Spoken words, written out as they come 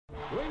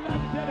We'd like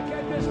to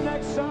dedicate this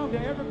next song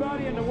to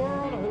everybody in the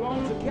world who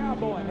owns a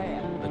cowboy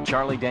hat. The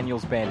Charlie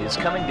Daniels Band is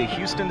coming to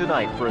Houston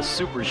tonight for a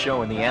super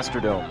show in the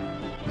Astrodome.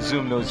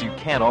 Kzom knows you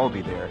can't all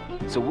be there,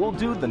 so we'll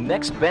do the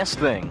next best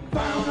thing.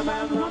 Fire on the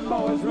mountain, run,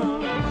 boys,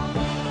 run.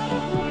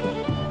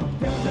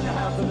 Devils in the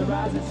house of the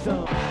rising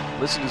sun.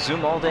 Listen to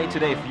Kzom all day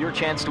today for your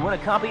chance to win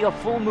a copy of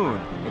Full Moon.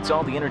 It's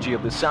all the energy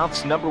of the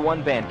South's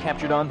 #1 band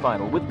captured on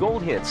vinyl with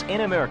gold hits,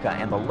 In America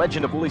and The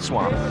Legend of Woolly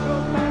Swamp.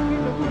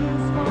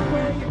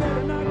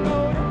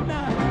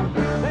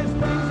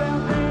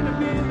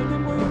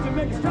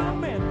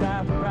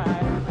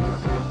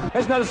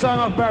 There's another song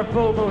off our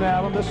Full Moon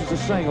album. This is a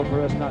single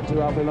for us not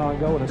too awfully long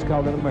ago, and it's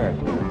called In America.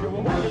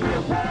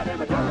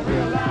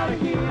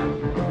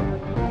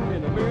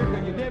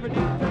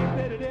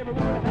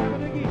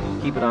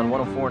 Keep it on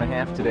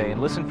 104.5 today and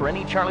listen for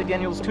any Charlie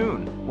Daniels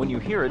tune. When you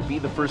hear it, be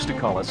the first to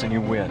call us and you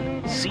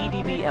win.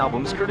 CDB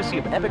albums courtesy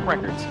of Epic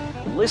Records.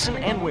 Listen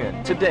and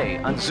win today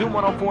on Kzom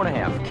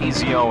 104.5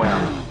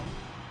 KZOM.